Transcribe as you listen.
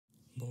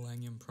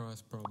Millennium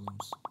prize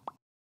problems.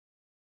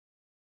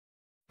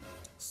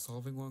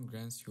 Solving one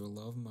grants you a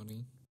lot of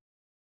money,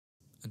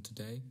 and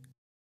today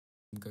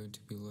I'm going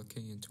to be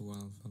looking into one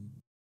of them.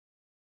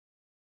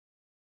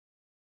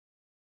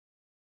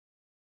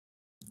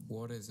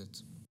 What is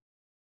it?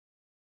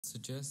 It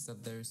suggests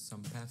that there is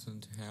some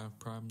pattern to how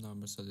prime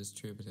numbers are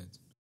distributed.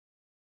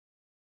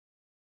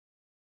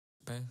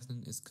 The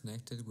pattern is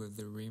connected with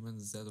the Riemann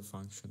zeta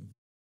function,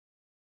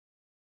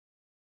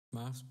 a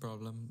math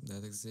problem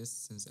that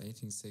exists since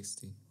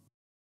 1860,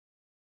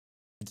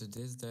 and to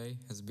this day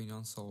has been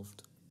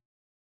unsolved.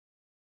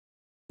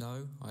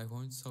 No, I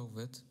won't solve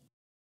it,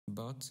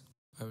 but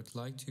I would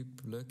like to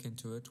look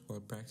into it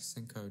while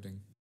practicing coding.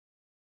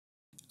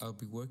 I'll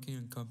be working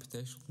on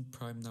computational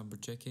prime number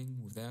checking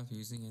without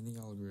using any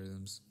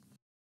algorithms.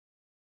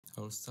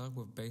 I will start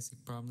with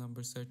basic prime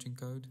number searching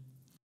code,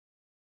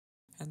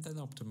 and then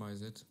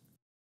optimize it.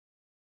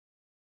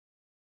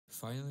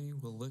 Finally,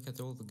 we'll look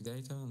at all the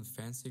data and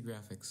fancy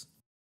graphics,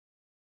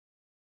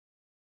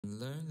 and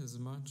learn as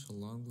much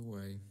along the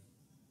way.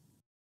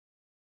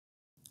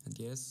 And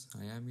yes,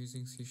 I am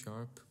using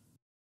Csharp.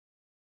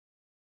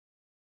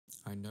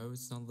 I know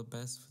it's not the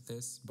best for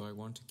this, but I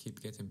want to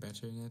keep getting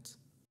better in it.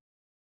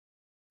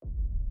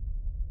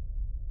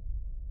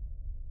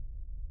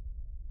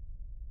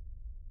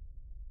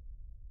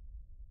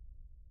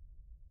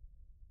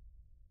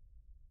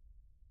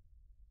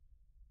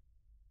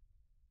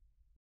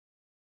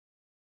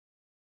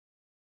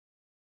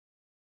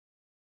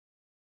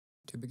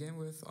 To begin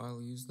with,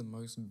 I'll use the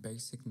most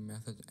basic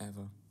method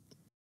ever,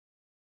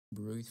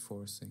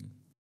 Bruteforcing.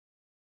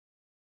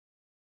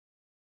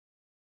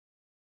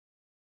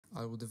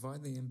 I will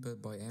divide the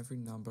input by every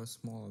number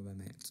smaller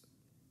than it.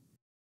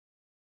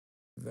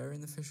 Very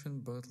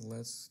inefficient, but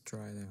let's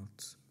try it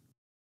out.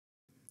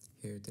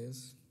 Here it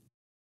is.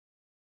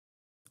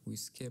 We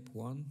skip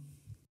 1,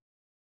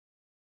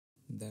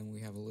 then we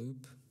have a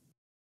loop.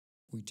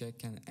 We check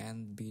can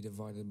n be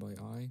divided by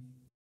I,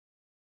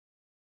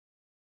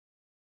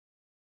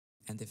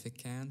 and if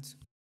it can't,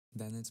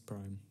 then it's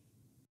prime.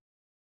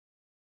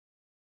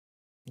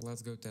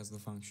 Let's go test the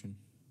function.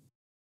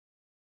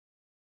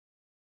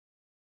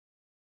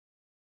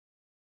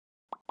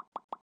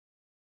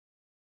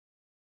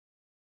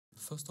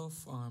 First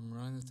off, I'm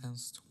running the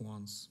test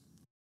once,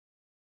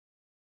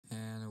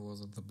 and it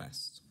wasn't the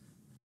best.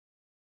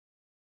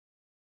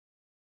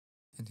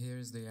 And here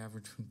is the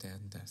average from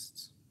 10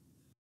 tests.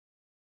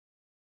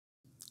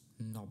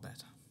 Not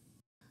better.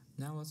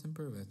 Now let's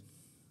improve it.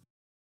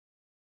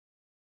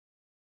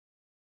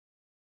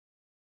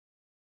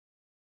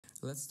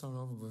 Let's start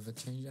off with a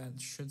change that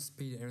should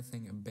speed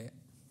everything a bit.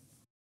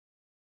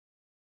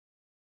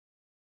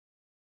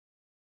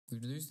 We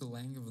reduce the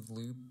length of the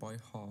loop by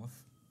half.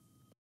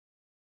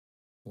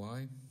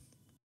 Why?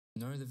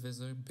 No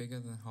divisor bigger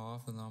than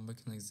half the number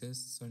can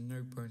exist, so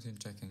no point in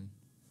checking.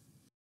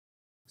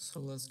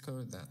 So let's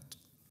code that.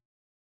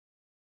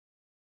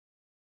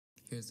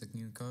 Here's the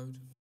new code.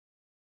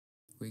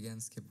 We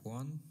again skip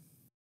 1.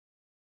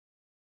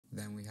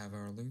 Then we have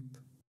our loop.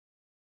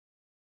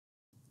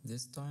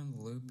 This time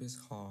the loop is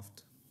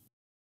halved.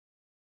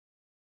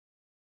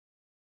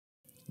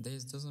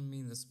 This doesn't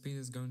mean the speed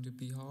is going to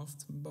be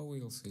halved, but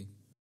we'll see.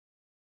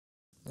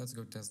 Let's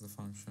go test the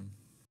function.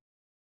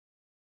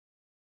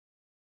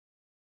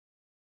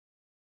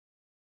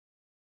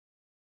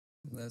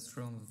 Let's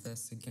run the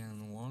test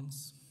again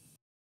once.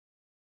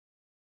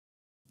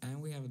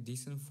 And we have a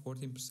decent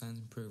 14%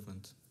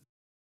 improvement.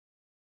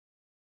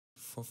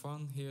 For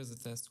fun, here's a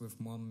test with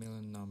 1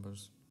 million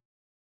numbers.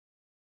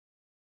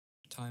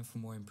 Time for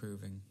more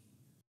improving.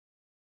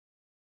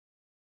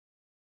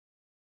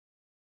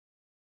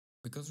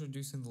 Because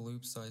reducing the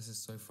loop size is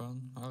so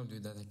fun, I'll do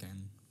that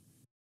again.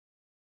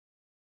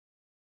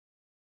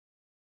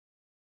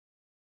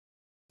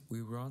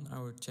 We run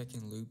our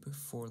checking loop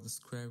for the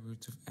square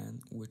root of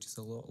n, which is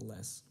a lot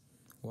less.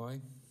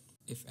 Why?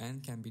 If n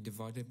can be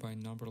divided by a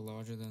number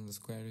larger than the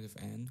square root of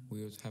n,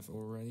 we would have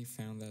already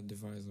found that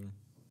divisor.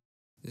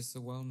 This is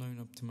a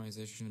well-known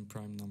optimization in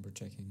prime number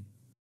checking.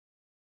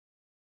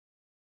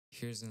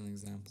 Here's an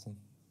example.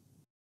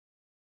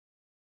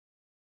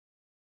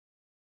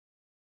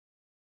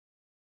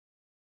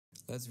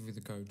 Let's view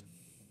the code.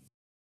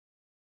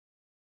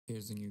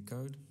 Here's the new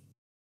code.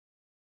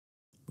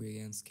 We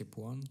again skip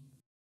 1.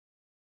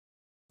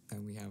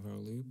 Then we have our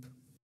loop.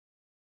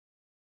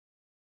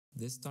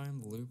 This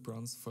time the loop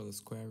runs for the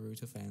square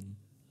root of n.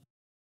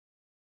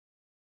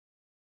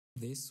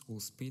 This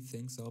will speed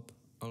things up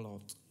a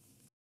lot.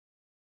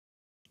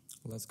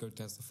 Let's go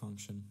test the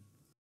function.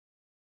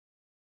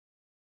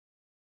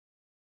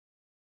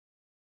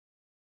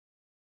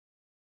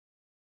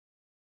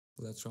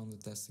 Let's run the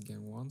test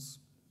again once.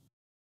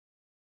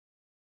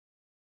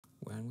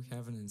 When we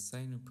have an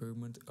insane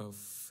improvement of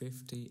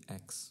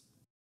 50x.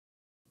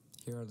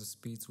 Here are the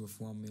speeds with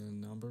 1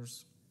 million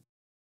numbers.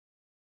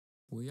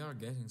 We are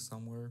getting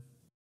somewhere.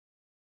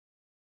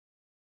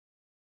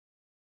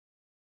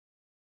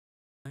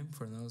 Time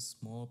for another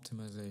small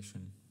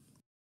optimization.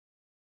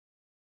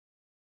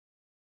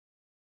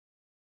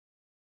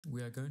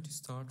 We are going to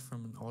start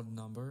from an odd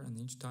number and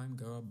each time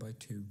go up by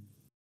 2.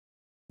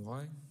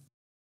 Why?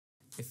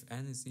 If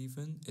n is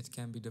even, it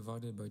can be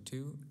divided by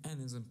 2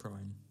 and isn't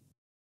prime.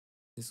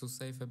 This will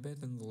save a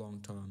bit in the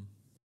long term.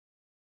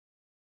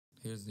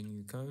 Here's the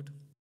new code.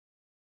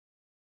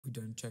 We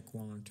don't check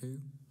 1 or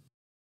 2.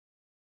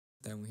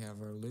 Then we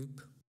have our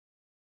loop.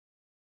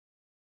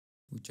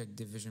 We check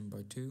division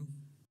by 2.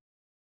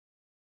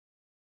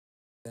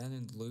 Then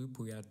in the loop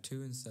we add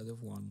 2 instead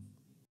of 1.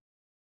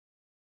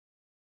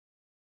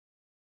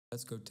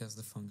 Let's go test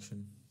the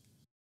function.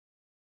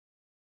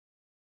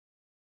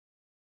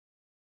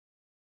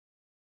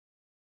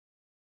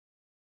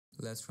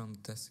 Let's run the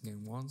test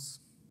again once.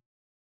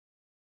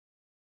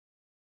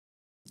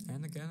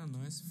 And again a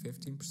nice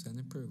 15%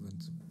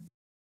 improvement.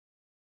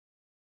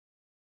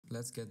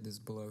 Let's get this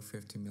below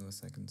 50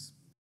 milliseconds.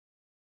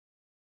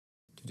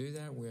 To do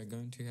that we are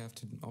going to have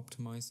to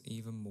optimize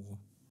even more.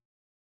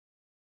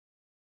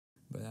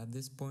 But at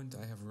this point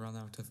I have run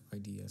out of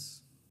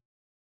ideas.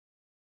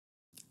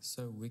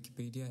 So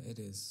Wikipedia it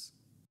is.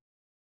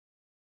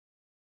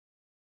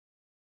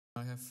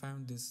 I have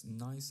found this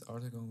nice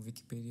article on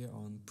Wikipedia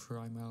on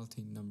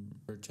primality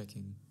number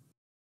checking.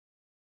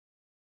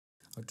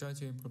 I'll try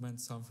to implement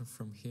something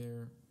from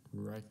here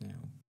right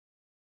now.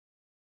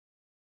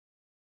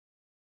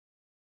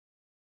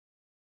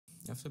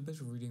 After a bit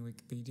of reading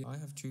Wikipedia, I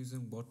have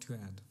chosen what to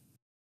add.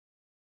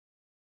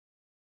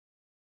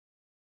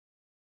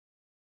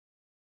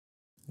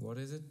 What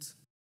is it?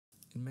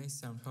 It may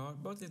sound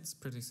hard, but it's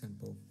pretty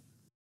simple.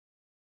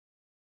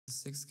 The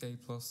 6K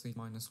plus C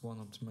minus 1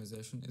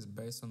 optimization is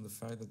based on the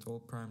fact that all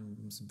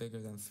primes bigger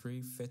than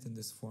 3 fit in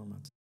this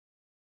format.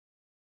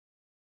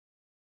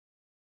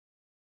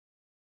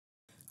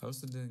 I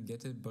also didn't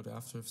get it, but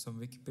after some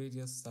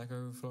Wikipedia, Stack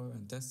Overflow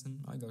and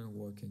testing, I got it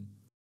working.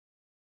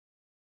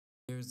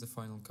 Here's the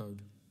final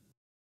code.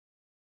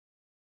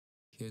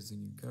 Here's the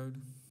new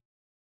code.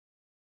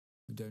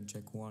 We don't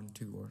check 1,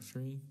 2 or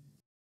 3.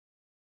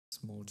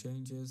 Small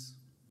changes.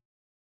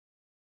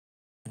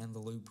 And the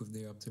loop with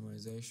the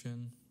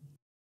optimization.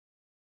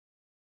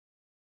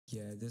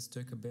 Yeah, this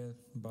took a bit,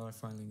 but I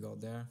finally got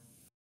there.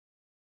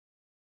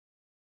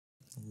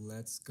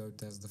 Let's go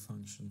test the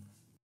function.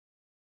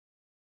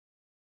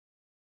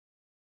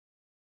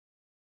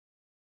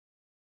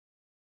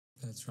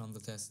 Let's run the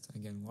test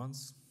again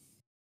once.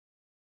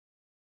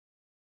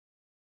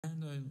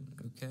 And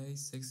okay,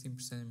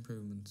 16%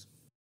 improvement.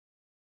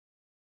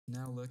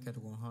 Now look at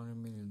 100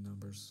 million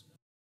numbers.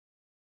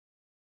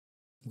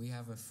 We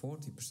have a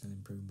 40%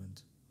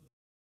 improvement.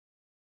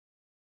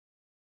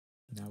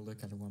 Now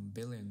look at 1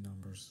 billion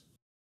numbers.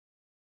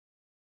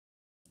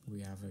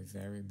 We have a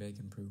very big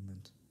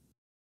improvement.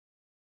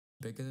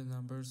 The bigger the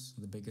numbers,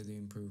 the bigger the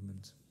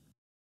improvement.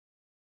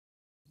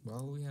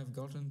 Well, we have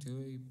gotten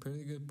to a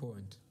pretty good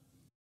point.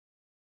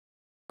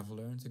 I've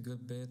learned a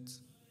good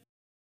bit.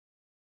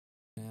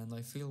 And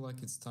I feel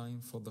like it's time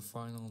for the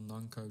final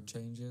non-code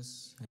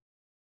changes.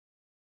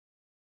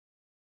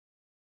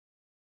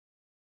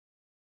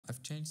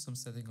 I've changed some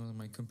settings on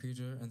my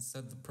computer and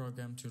set the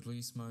program to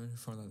release mode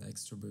for that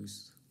extra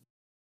boost.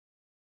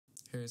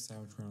 Here's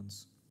how it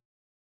runs.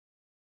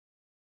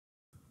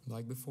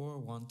 Like before,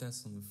 one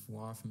test on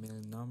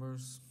 500,000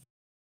 numbers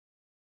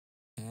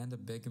and a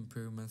big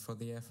improvement for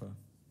the effort.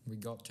 We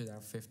got to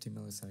that 50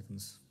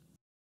 milliseconds.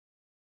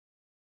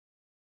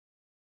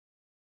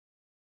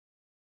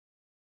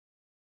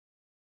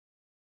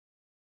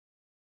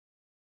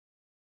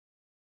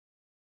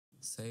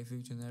 Save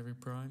each and every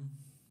prime.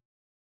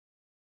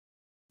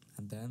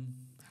 And then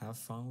have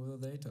fun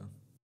with the data.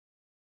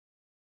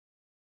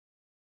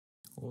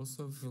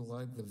 Also, if you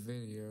like the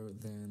video,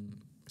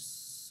 then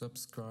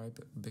subscribe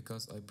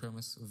because I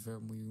promise there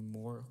will be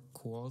more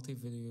quality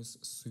videos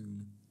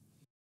soon.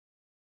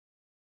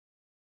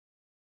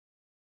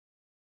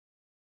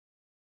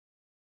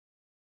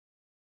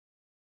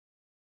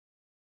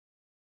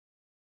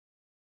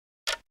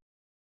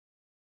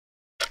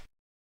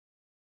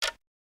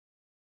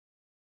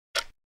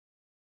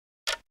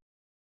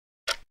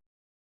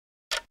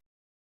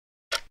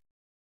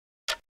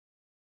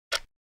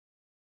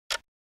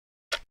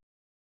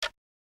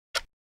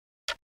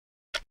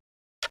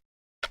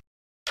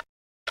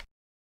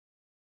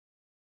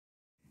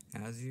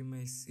 As you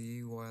may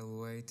see while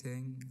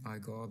waiting, I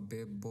got a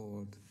bit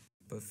bored,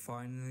 but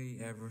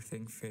finally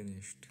everything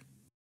finished.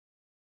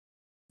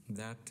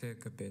 That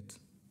took a bit.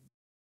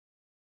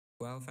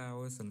 12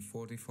 hours and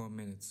 44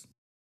 minutes.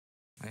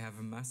 I have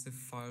a massive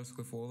files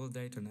with all the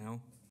data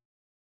now.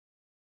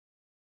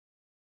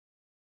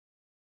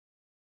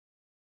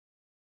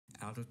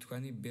 Out of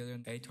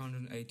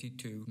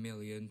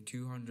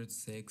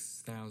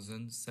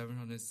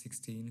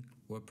 20,882,206,716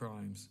 were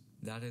primes.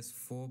 That is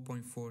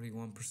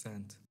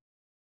 4.41%.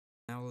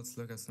 Now let's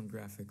look at some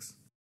graphics,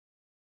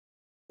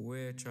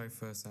 which I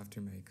first have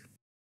to make.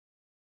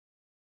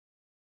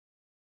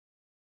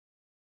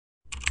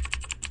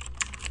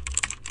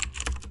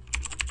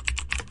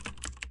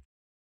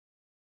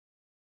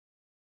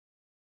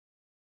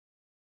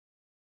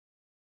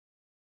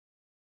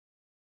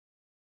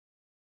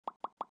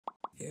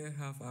 Here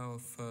I have our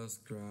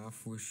first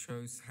graph, which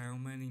shows how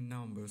many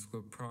numbers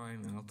were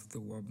prime out of the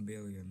 1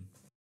 billion.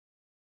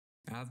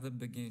 At the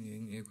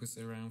beginning it was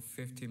around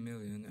 50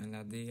 million and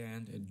at the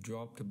end it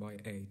dropped by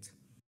 8.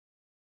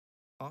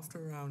 After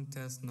around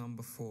test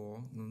number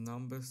 4, the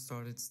numbers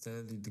started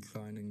steadily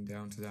declining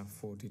down to that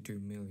 42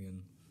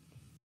 million.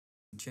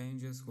 The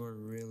changes were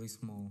really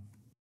small.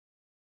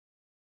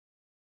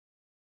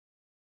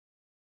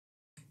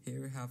 Here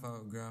we have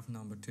our graph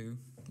number 2,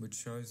 which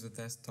shows the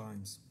test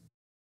times.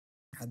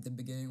 At the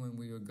beginning, when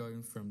we were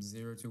going from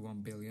 0 to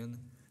 1 billion,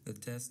 the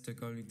test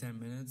took only 10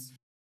 minutes.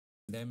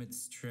 Then it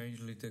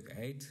strangely took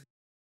 8,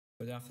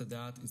 but after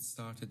that it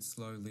started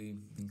slowly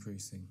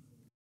increasing.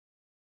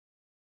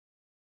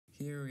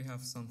 Here we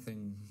have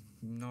something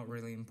not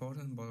really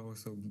important but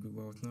also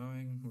worth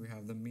knowing. We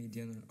have the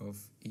median of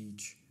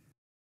each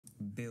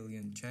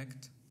billion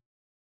checked.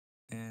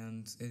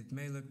 And it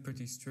may look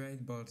pretty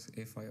straight, but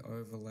if I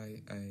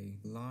overlay a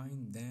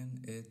line,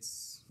 then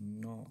it's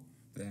not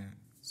that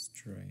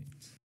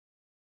straight.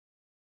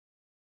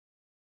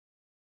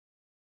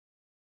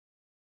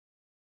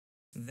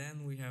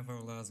 Then we have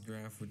our last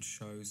graph, which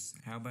shows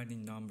how many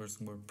numbers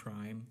were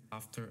prime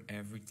after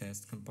every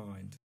test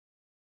combined.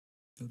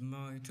 It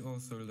might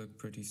also look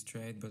pretty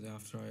straight, but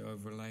after I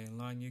overlay a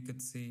line, you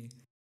could see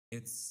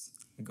it's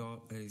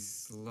got a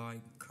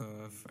slight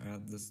curve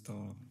at the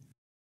start.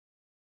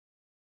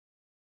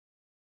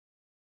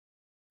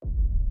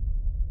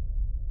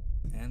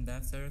 And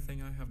that's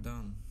everything I have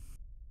done.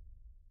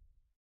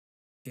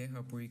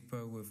 GitHub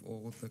repo with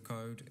all of the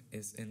code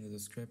is in the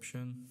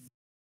description.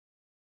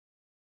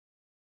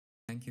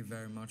 Thank you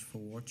very much for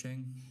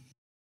watching.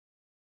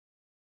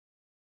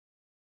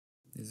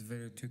 This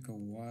video took a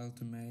while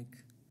to make.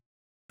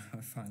 I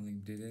finally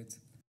did it.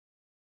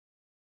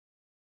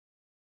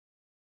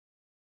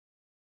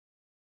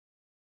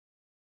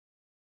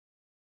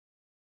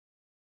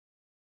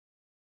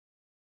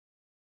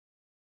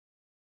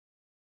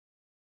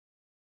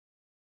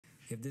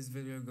 If this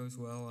video goes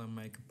well, I'll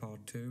make a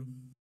part 2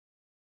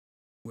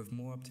 with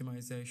more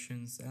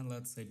optimizations and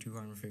let's say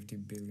 250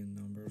 billion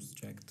numbers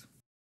checked.